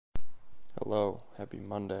Hello, happy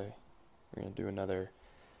Monday. We're going to do another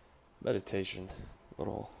meditation,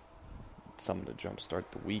 little something to jumpstart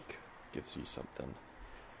the week, gives you something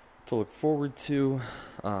to look forward to.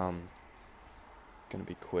 Going to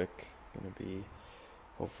be quick, going to be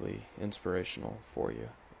hopefully inspirational for you.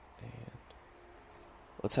 And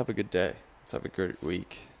let's have a good day. Let's have a great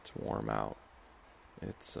week. It's warm out.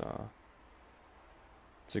 It's a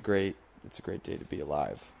great day to be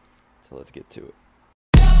alive. So let's get to it.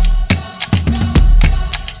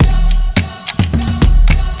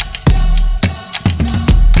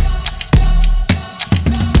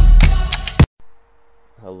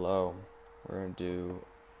 Hello, we're going to do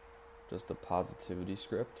just a positivity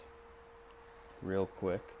script real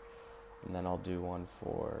quick, and then I'll do one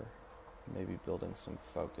for maybe building some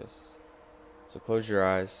focus. So close your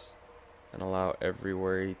eyes and allow every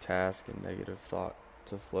worry, task, and negative thought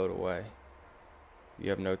to float away. You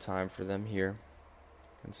have no time for them here,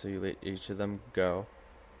 and so you let each of them go,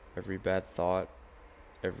 every bad thought,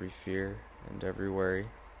 every fear, and every worry.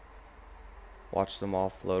 Watch them all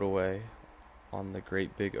float away on the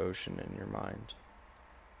great big ocean in your mind.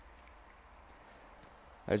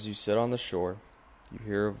 As you sit on the shore, you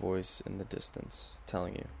hear a voice in the distance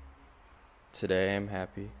telling you, "Today I am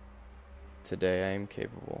happy. Today I am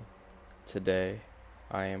capable. Today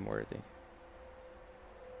I am worthy."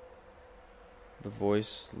 The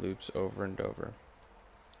voice loops over and over.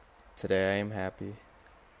 Today I am happy.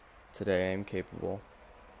 Today I am capable.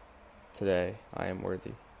 Today I am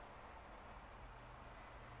worthy.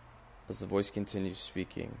 As the voice continues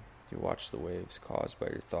speaking, you watch the waves caused by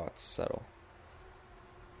your thoughts settle.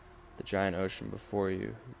 The giant ocean before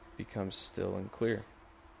you becomes still and clear.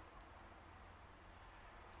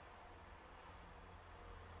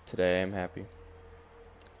 Today I am happy.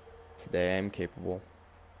 Today I am capable.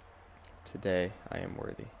 Today I am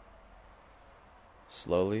worthy.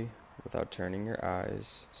 Slowly, without turning your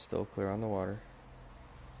eyes, still clear on the water,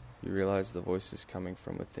 you realize the voice is coming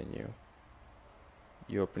from within you.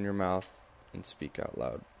 You open your mouth and speak out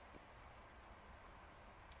loud.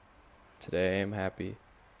 Today I am happy.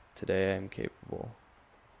 Today I am capable.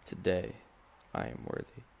 Today I am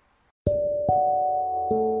worthy.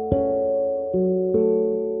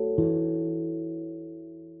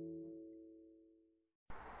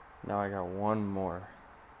 Now I got one more,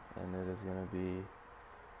 and it is going to be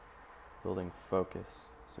building focus.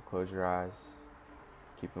 So close your eyes,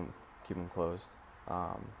 keep them closed.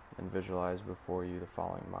 And visualize before you the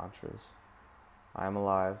following mantras. I am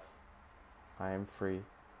alive. I am free.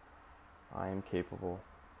 I am capable.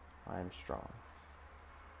 I am strong.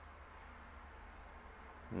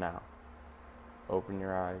 Now, open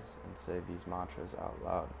your eyes and say these mantras out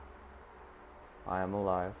loud. I am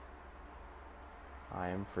alive. I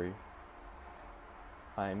am free.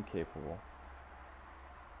 I am capable.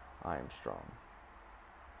 I am strong.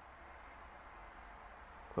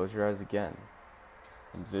 Close your eyes again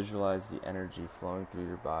and visualize the energy flowing through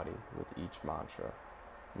your body with each mantra.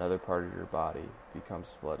 Another part of your body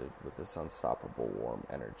becomes flooded with this unstoppable warm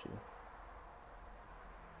energy.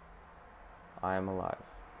 I am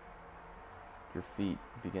alive. Your feet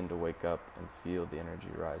begin to wake up and feel the energy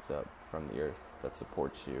rise up from the earth that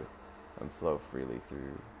supports you and flow freely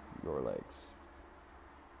through your legs.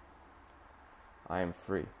 I am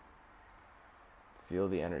free. Feel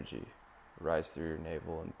the energy rise through your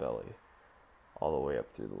navel and belly, all the way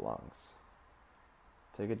up through the lungs.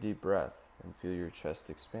 Take a deep breath and feel your chest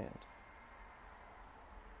expand.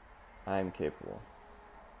 I am capable.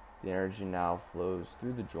 The energy now flows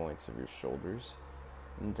through the joints of your shoulders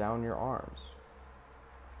and down your arms,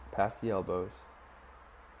 past the elbows,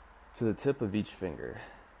 to the tip of each finger.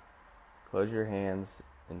 Close your hands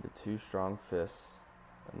into two strong fists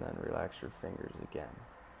and then relax your fingers again.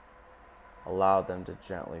 Allow them to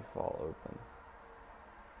gently fall open.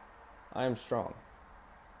 I am strong.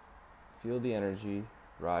 Feel the energy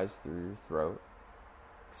rise through your throat,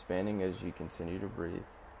 expanding as you continue to breathe,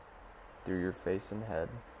 through your face and head,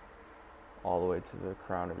 all the way to the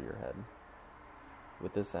crown of your head.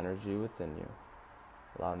 With this energy within you,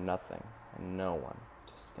 allow nothing and no one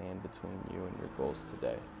to stand between you and your goals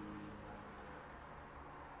today.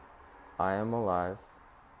 I am alive.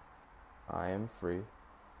 I am free.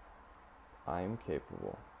 I am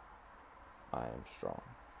capable. I am strong.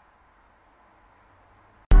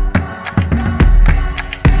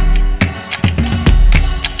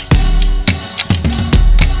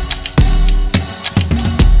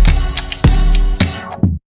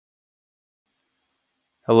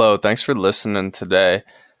 Hello, thanks for listening today.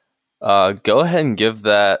 Go ahead and give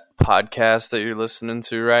that podcast that you're listening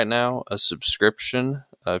to right now a subscription.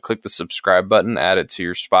 click the subscribe button, add it to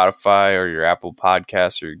your Spotify or your Apple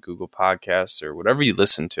Podcasts or your Google Podcasts or whatever you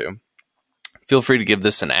listen to. Feel free to give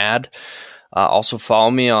this an ad. Also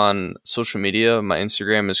follow me on social media. My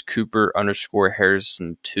Instagram is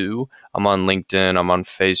Cooper_Harrison2. I'm on LinkedIn. I'm on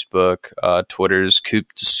Facebook. Twitter is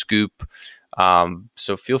Coop to Scoop.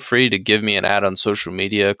 So feel free to give me an ad on social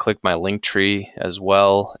media. Click my link tree as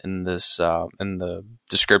well in this in the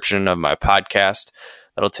description of my podcast.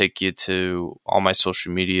 That'll take you to all my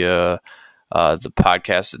social media, the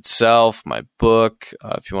podcast itself, my book.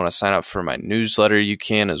 If you want to sign up for my newsletter, you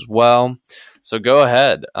can as well. So go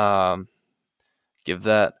ahead, give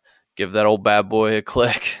that old bad boy a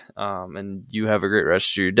click, and you have a great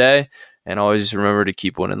rest of your day. And always remember to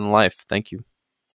keep winning in life. Thank you.